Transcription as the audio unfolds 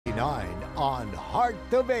on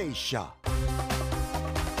Heart of Asia.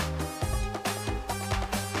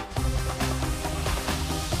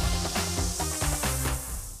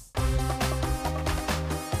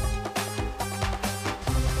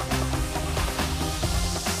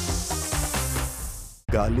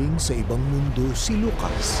 Galing sa ibang mundo si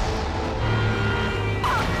Lucas.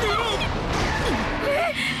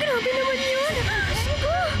 Grabe naman yun!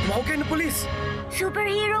 Tumawag kayo ng pulis!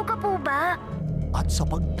 Superhero ka po ba? At sa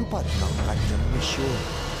pagtupad ng kanyang misyon.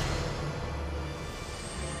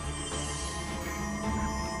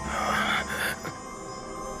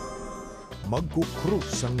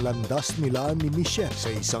 Magkukrus ang landas nila ni Michelle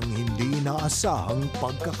sa isang hindi inaasahang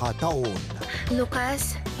pagkakataon.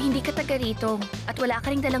 Lucas, hindi ka taga rito at wala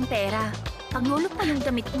ka ring dalang pera. Panglulok pa yung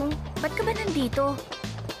damit mo. Ba't ka ba nandito?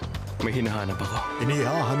 May hinahanap ako.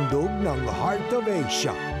 Inihahandog ng Heart of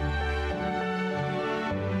Asia.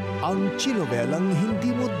 Ang chinovelang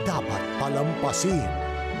hindi mo dapat palampasin.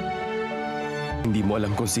 Hindi mo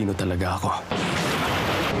alam kung sino talaga ako.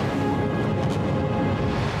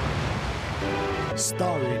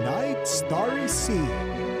 Starry Night, Starry Sea.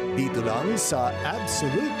 Dito lang sa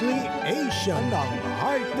Absolutely Asia ng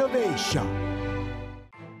Heart of Asia.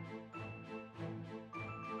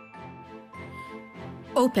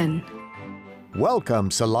 Open.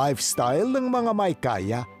 Welcome sa lifestyle ng mga may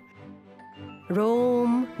kaya.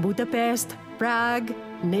 Rome, Budapest, Prague,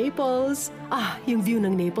 Naples. Yung view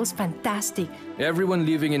ng Naples, fantastic. Everyone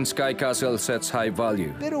living in Sky Castle sets high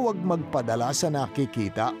value. Pero wag magpadala sa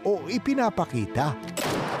nakikita o ipinapakita.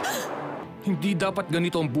 Hindi dapat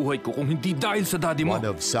ganito ang buhay ko kung hindi dahil sa daddy mo. One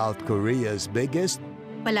of South Korea's biggest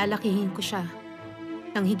Palalakihin ko siya.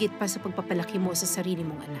 Nang higit pa sa pagpapalaki mo sa sarili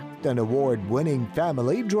mong anak. and award-winning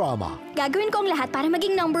family drama. Gagawin ko ang lahat para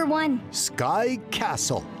maging #1. Sky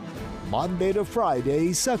Castle. Monday to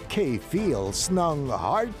Friday sa K-Fields ng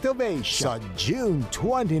Heart of Asia. Sa June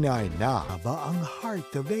 29 na. Aba ang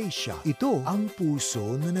Heart of Asia. Ito ang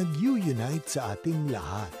puso na nag-unite sa ating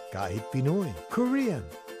lahat. Kahit Pinoy, Korean,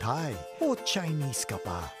 Thai o Chinese ka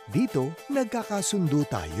pa. Dito, nagkakasundo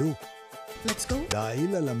tayo. Let's go.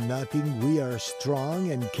 Dahil alam nating we are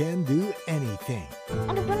strong and can do anything.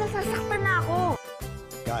 Ano ba, nasasaktan na ako?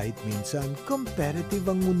 Kahit minsan,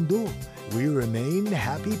 competitive ang mundo. We remain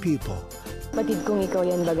happy people. Batid kong ikaw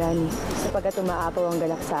yan, Bagani, sapagkat umaapaw ang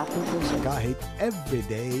galak sa aking puso. Kahit every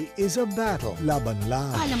day is a battle, laban lang.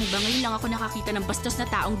 Alam mo ba, ngayon lang ako nakakita ng bastos na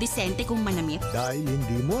taong disente kung manamit? Dahil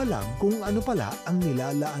hindi mo alam kung ano pala ang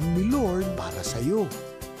nilalaan ni Lord para sa'yo.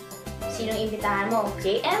 Sinong imbitahan mo?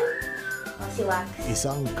 JM? O si Wax?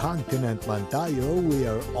 Isang continent man tayo, we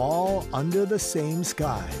are all under the same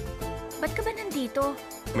sky. Ba't ka ba nandito?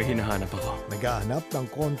 May hinahanap ako. Naghahanap ng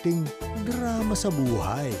konting drama sa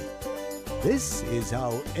buhay. This is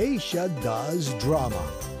how Asia does drama.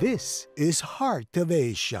 This is Heart of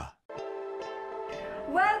Asia.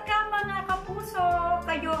 Welcome mga kapuso!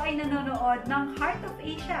 Kayo ay nanonood ng Heart of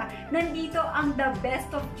Asia. Nandito ang the best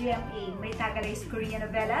of GMA. May tagalog Korean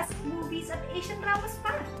novelas, movies at Asian dramas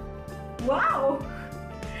pa. Wow!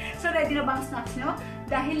 So ready na ba ang snacks nyo?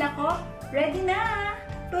 Dahil ako, ready na!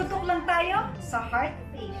 Tutok lang tayo sa Heart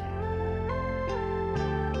of Asia.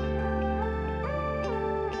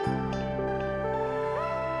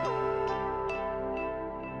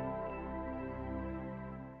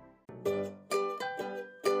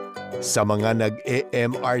 Sa mga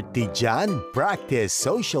nag-MRT dyan, practice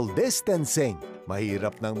social distancing.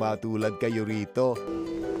 Mahirap nang matulad kayo rito.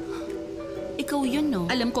 Ikaw yun, no?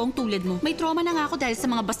 Alam ko ang tulad mo. May trauma na nga ako dahil sa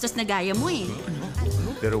mga bastos na gaya mo eh.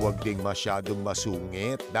 Pero wag ding masyadong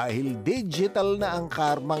masungit dahil digital na ang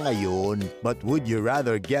karma ngayon. But would you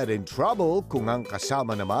rather get in trouble kung ang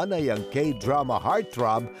kasama naman ay ang K-drama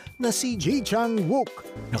heartthrob na si Ji Chang-wook?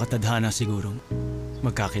 Nakatadhana sigurong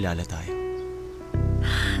magkakilala tayo.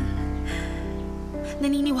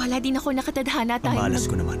 Naniniwala din ako na katadhana tayo. Pamalas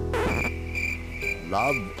ko naman.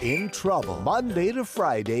 Love in Trouble, Monday to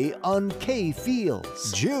Friday on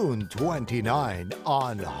K-Fields. June 29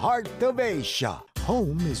 on Heart of Asia.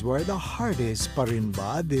 Home is where the heart is pa rin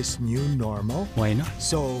ba this new normal? Why not?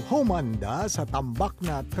 So, humanda sa tambak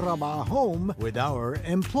na Trabahome with our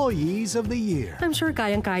Employees of the Year. I'm sure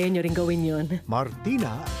kayang-kaya nyo rin gawin yun.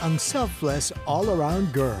 Martina, ang selfless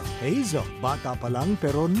all-around girl. Hazel, bata pa lang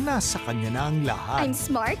pero nasa kanya na ang lahat. I'm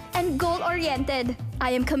smart and goal-oriented.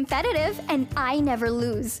 I am competitive and I never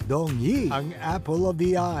lose. Dongyi, ang apple of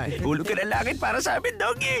the eye. Hulog ka ng langit para sa amin,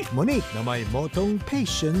 Doggy! Monique, na may motong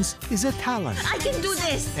patience is a talent. I can do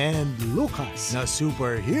this! And Lucas, na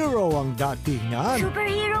superhero ang datingan.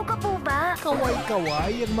 Superhero ka po ba?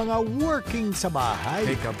 Kaway-kaway ang mga working sa bahay.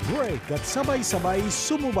 Take a break at sabay-sabay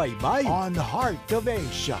sumubaybay on Heart of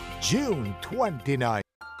Asia, June 29.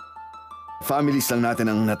 Families lang natin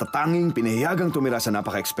ang natatanging pinahiyagang tumira sa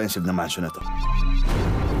napaka-expensive na mansion na to.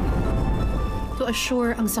 To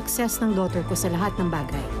assure ang success ng daughter ko sa lahat ng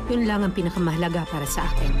bagay, yun lang ang pinakamahalaga para sa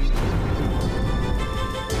akin.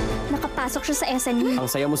 Nakapasok siya sa SNE. Ang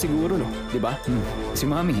saya mo siguro, no? Di ba? Si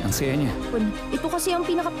Mami, ang saya niya. Ito kasi ang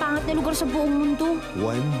pinakapangat na lugar sa buong mundo.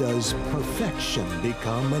 When does perfection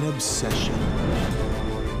become an obsession?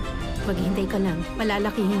 Maghintay ka lang,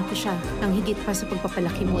 palalakihin ko siya ng higit pa sa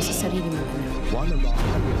pagpapalaki mo sa sarili mong anak. One of the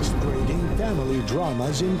highest rating family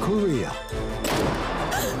dramas in Korea.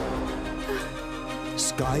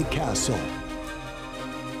 Sky Castle.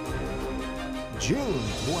 June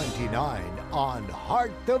 29 on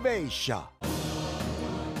Heart of Asia.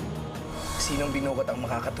 Sinong binukot ang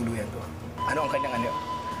makakatuluyan ko? Ano ang kanyang anyo?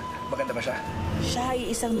 Maganda ba siya? Siya ay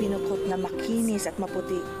isang binukot na makinis at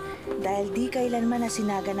maputi dahil di kailanman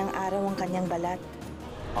nasinaga ng araw ang kanyang balat.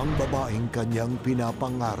 Ang babaeng kanyang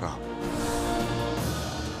pinapangarap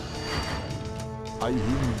ay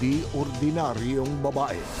hindi ordinaryong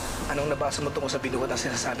babae. Anong nabasa mo tungkol sa binukot ang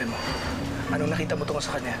sinasabi mo? Anong nakita mo tungkol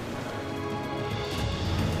sa kanya?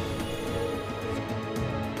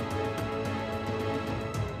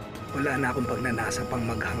 Wala na akong pagnanasa pang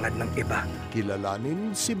maghangad ng iba.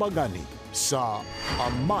 Kilalanin si Bagani sa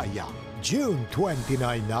Amaya, June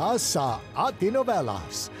 29 na sa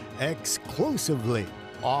Atinovelas, exclusively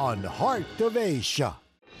on Heart of Asia.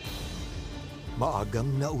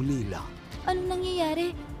 Maagang naulila. Anong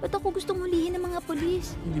nangyayari? Ba't ako gustong hulihin ng mga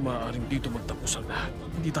polis? Hindi maaaring dito magtapos ang lahat.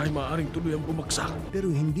 Hindi tayo maaaring tuluyang bumagsak. Pero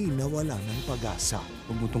hindi nawala ng pag-asa.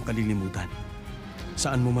 Huwag mo itong kalilimutan.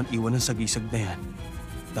 Saan mo man iwan ang sagisag na yan,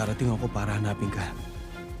 darating ako para hanapin ka.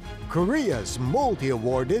 Korea's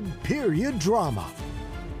multi-awarded period drama.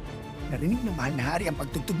 Narinig ng mahal na hari ang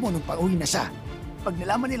pagtugtog mo nung pauwi na siya. Pag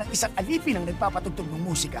nalaman nilang isang alipin ang nagpapatugtog ng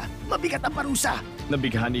musika, mabigat ang parusa.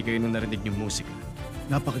 Nabighani kayo nung narinig yung musika.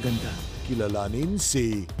 Napakaganda. Kilalanin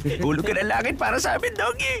si Hulog ka ng langit para sa amin,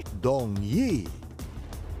 Doggy! Dongyi.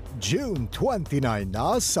 June 29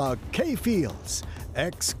 na sa K-Fields,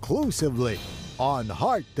 exclusively on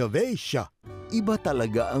Heart of Asia. Iba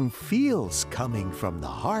talaga ang feels coming from the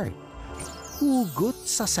heart. Hugot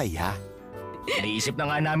sa saya. Naisip na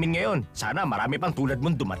nga namin ngayon. Sana marami pang tulad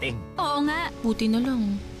mong dumating. Oo nga. Buti na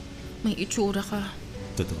lang. May itsura ka.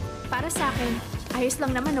 Totoo. Para sa akin, ayos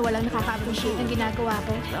lang naman na walang nakaka-appreciate ang ginagawa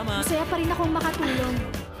ko. Masaya pa rin akong makatulong.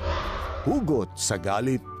 Hugot sa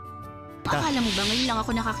galit. Akala mo ba ngayon lang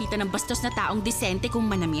ako nakakita ng bastos na taong disente kung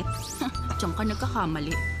manamit? Diyan ka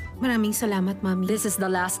nagkakamali. Maraming salamat, Mami. This is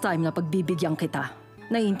the last time na pagbibigyan kita.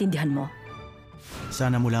 Naiintindihan mo?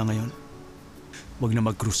 Sana mula ngayon, wag na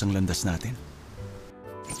mag-cruise ang landas natin.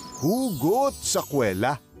 Hugot sa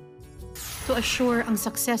kwela. To assure ang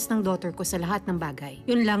success ng daughter ko sa lahat ng bagay,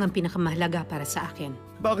 yun lang ang pinakamahalaga para sa akin.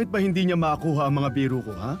 Bakit ba hindi niya makuha ang mga biro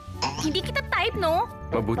ko, ha? Hindi kita type, no?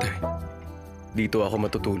 Mabuti. Dito ako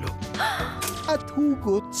matutulog. At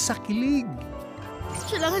hugot sa kilig.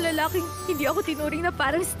 Siya lang ang lalaking hindi ako tinuring na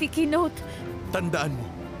parang sticky note. Tandaan mo,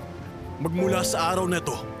 magmula sa araw na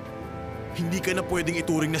to, hindi ka na pwedeng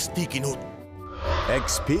ituring na sticky note.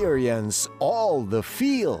 Experience all the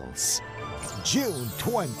feels. June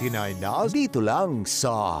 29 na dito lang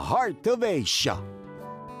sa Heart of Asia.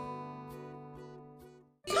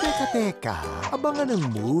 Teka, abangan ang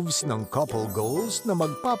moves ng couple goals na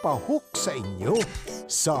magpapahook sa inyo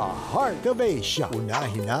sa Heart of Asia.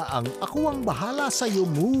 Unahin na ang ako ang bahala sa'yo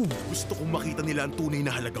move. Gusto kong makita nila ang tunay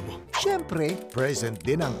na halaga mo. Siyempre, present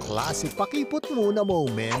din ang classic pakipot muna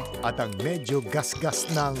moment at ang medyo gasgas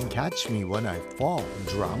ng Catch Me When I Fall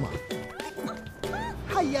drama.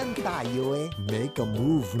 Hayan tayo Make a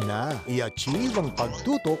move na. I-achieve ang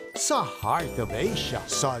pagtutok sa Heart of Asia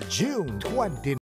sa June 29.